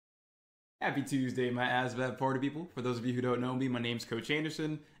Happy Tuesday, my ASVAB party people. For those of you who don't know me, my name's Coach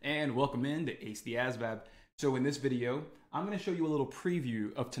Anderson, and welcome in to Ace the ASVAB. So in this video, I'm going to show you a little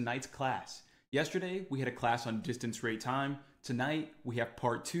preview of tonight's class. Yesterday, we had a class on distance rate time. Tonight, we have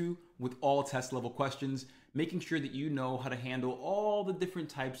part 2 with all test level questions, making sure that you know how to handle all the different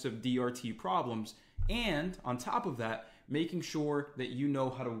types of DRT problems. And on top of that, making sure that you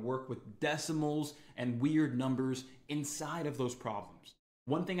know how to work with decimals and weird numbers inside of those problems.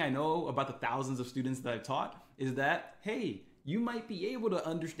 One thing I know about the thousands of students that I've taught is that, hey, you might be able to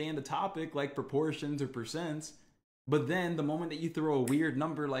understand a topic like proportions or percents, but then the moment that you throw a weird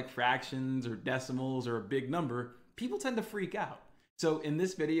number like fractions or decimals or a big number, people tend to freak out. So in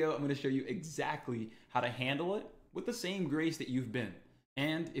this video, I'm going to show you exactly how to handle it with the same grace that you've been.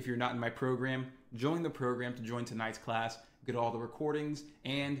 And if you're not in my program, join the program to join tonight's class, get all the recordings,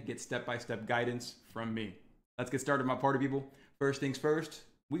 and get step-by-step guidance from me. Let's get started, my party people. First things first,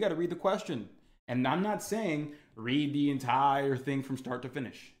 we got to read the question. And I'm not saying read the entire thing from start to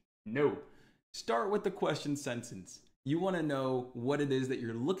finish. No. Start with the question sentence. You want to know what it is that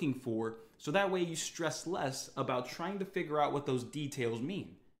you're looking for, so that way you stress less about trying to figure out what those details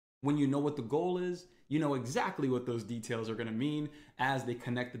mean. When you know what the goal is, you know exactly what those details are going to mean as they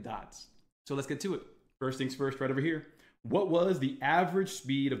connect the dots. So let's get to it. First things first, right over here. What was the average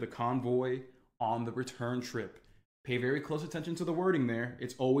speed of the convoy on the return trip? Pay very close attention to the wording there.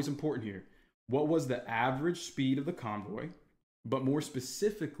 It's always important here. What was the average speed of the convoy, but more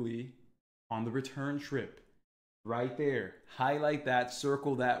specifically on the return trip? Right there. Highlight that,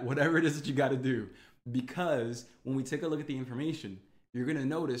 circle that, whatever it is that you got to do. Because when we take a look at the information, you're going to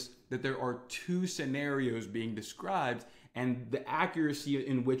notice that there are 2 scenarios being described, and the accuracy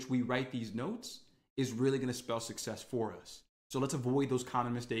in which we write these notes is really going to spell success for us. So let's avoid those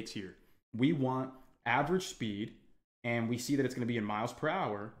common mistakes here. We want average speed, and we see that it's going to be in miles per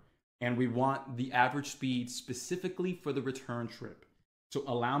hour, and we want the average speed specifically for the return trip. So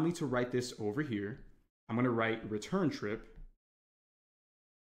allow me to write this over here. I'm going to write return trip,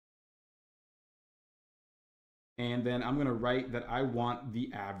 and then I'm going to write that I want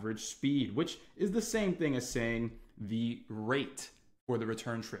the average speed, which is the same thing as saying the rate for the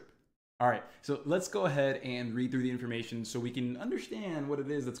return trip. All right, so let's go ahead and read through the information so we can understand what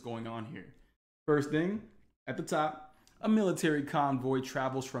it is that's going on here. First thing, at the top, a military convoy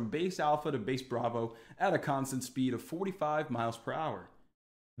travels from base Alpha to base Bravo at a constant speed of 45 miles per hour.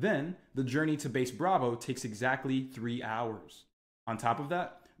 Then, the journey to base Bravo takes exactly 3 hours. On top of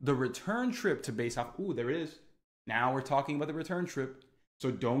that, the return trip to base Alpha, ooh, there it is. Now we're talking about the return trip. So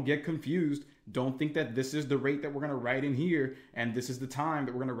don't get confused. Don't think that this is the rate that we're going to write in here and this is the time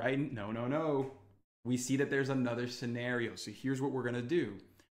that we're going to write in. No, no, no. We see that there's another scenario. So here's what we're going to do.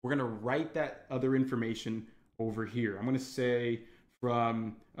 We're going to write that other information over here. I'm going to say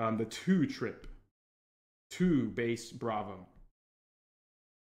from the to trip to base Bravo.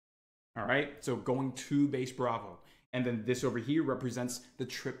 All right, so going to base Bravo. And then this over here represents the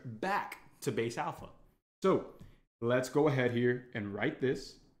trip back to base Alpha. So let's go ahead here and write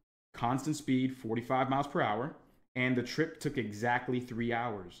this. Constant speed, 45 miles per hour. And the trip took exactly 3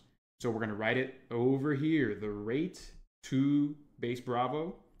 hours. So we're going to write it over here. The rate to base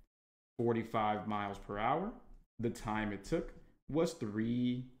Bravo, 45 miles per hour. The time it took was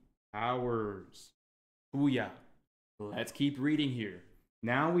 3 hours. Booyah. Let's keep reading here.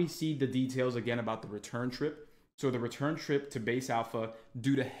 Now we see the details again about the return trip. So the return trip to base Alpha,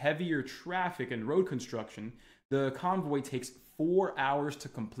 due to heavier traffic and road construction, the convoy takes 4 hours to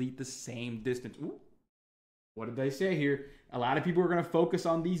complete the same distance. Ooh, what did they say here? A lot of people are going to focus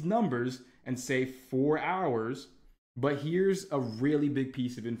on these numbers and say 4 hours, but here's a really big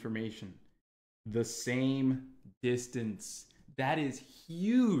piece of information. The same distance. That is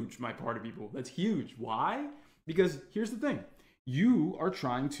huge, my party people. That's huge. Why? Because here's the thing. You are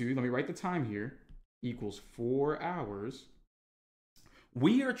trying to, let me write the time here, equals 4 hours.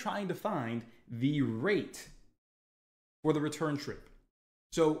 We are trying to find the rate for the return trip.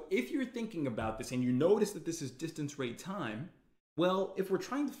 So if you're thinking about this and you notice that this is distance rate time, well, if we're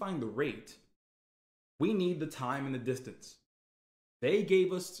trying to find the rate, we need the time and the distance. They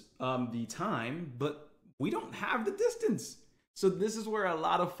gave us the time, but we don't have the distance. So this is where a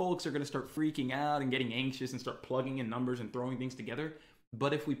lot of folks are going to start freaking out and getting anxious and start plugging in numbers and throwing things together.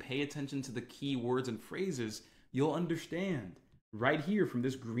 But if we pay attention to the key words and phrases, you'll understand right here from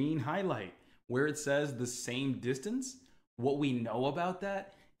this green highlight where it says the same distance. What we know about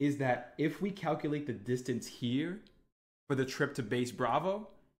that is that if we calculate the distance here for the trip to base Bravo,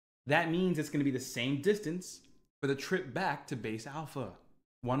 that means it's going to be the same distance for the trip back to base Alpha.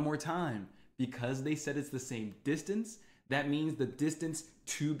 One more time, because they said it's the same distance, That means the distance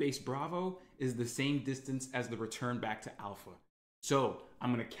to base Bravo is the same distance as the return back to alpha. So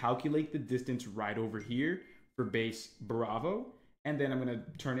I'm going to calculate the distance right over here for base Bravo, and then I'm going to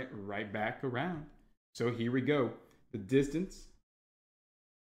turn it right back around. So here we go. The distance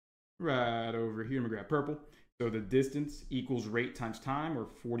right over here, I'm going to grab purple. So the distance equals rate times time, or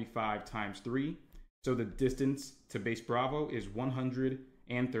 45 times 3. So the distance to base Bravo is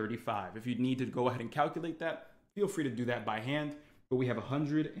 135. If you need to go ahead and calculate that, feel free to do that by hand. But we have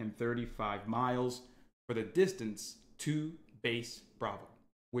 135 miles for the distance to base Bravo,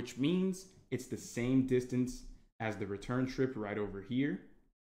 which means it's the same distance as the return trip right over here.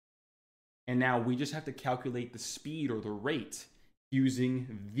 And now we just have to calculate the speed or the rate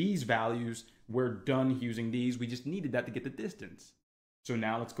using these values. We're done using these. We just needed that to get the distance. So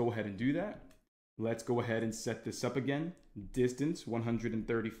now let's go ahead and do that. Let's go ahead and set this up again. Distance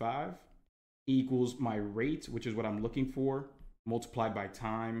 135 equals my rate, which is what I'm looking for, multiplied by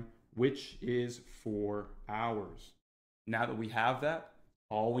time, which is 4 hours. Now that we have that,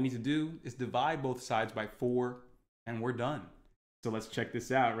 all we need to do is divide both sides by 4 and we're done. So let's check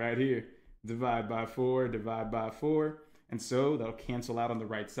this out right here. Divide by 4, divide by 4. And so that'll cancel out on the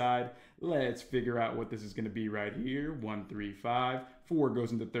right side. Let's figure out what this is going to be right here. 135. 4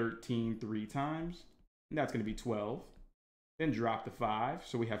 goes into 13 3 times. And that's going to be 12. Then drop the 5.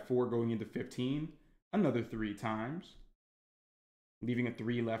 So we have 4 going into 15. Another 3 times. Leaving a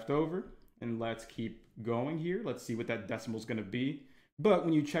 3 left over. And let's keep going here. Let's see what that decimal is going to be. But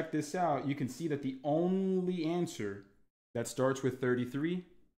when you check this out, you can see that the only answer that starts with 33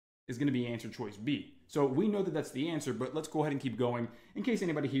 is going to be answer choice B. So we know that that's the answer, but let's go ahead and keep going in case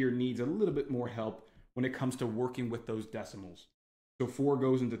anybody here needs a little bit more help when it comes to working with those decimals. So 4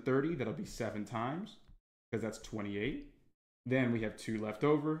 goes into 30, that'll be 7 times, because that's 28. Then we have 2 left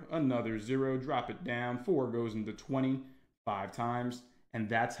over, another 0, drop it down. 4 goes into 20, 5 times, and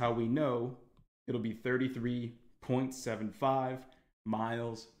that's how we know it'll be 33.75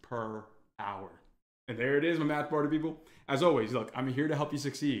 miles per hour. And there it is, my math party people. As always, look, I'm here to help you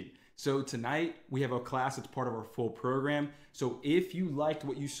succeed. So tonight we have a class that's part of our full program. So if you liked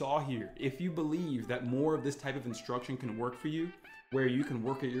what you saw here, if you believe that more of this type of instruction can work for you, where you can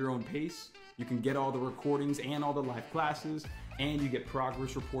work at your own pace, you can get all the recordings and all the live classes, and you get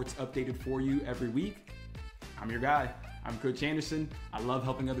progress reports updated for you every week, I'm your guy. I'm Coach Anderson. I love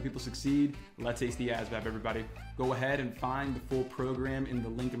helping other people succeed. Let's ace the ASVAB, everybody. Go ahead and find the full program in the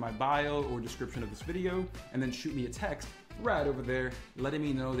link in my bio or description of this video, and then shoot me a text right over there letting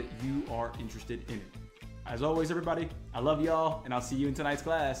me know that you are interested in it. As always, everybody, I love y'all, and I'll see you in tonight's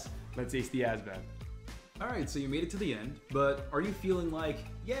class. Let's ace the ASVAB. All right, so you made it to the end, but are you feeling like,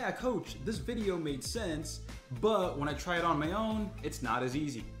 yeah, Coach, this video made sense, but when I try it on my own, it's not as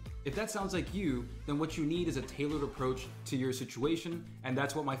easy? If that sounds like you, then what you need is a tailored approach to your situation, and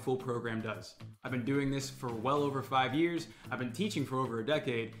that's what my full program does. I've been doing this for well over 5 years, I've been teaching for over a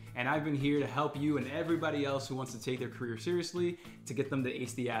decade, and I've been here to help you and everybody else who wants to take their career seriously to get them to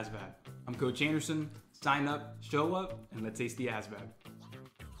ace the ASVAB. I'm Coach Anderson. Sign up, show up, and let's ace the ASVAB.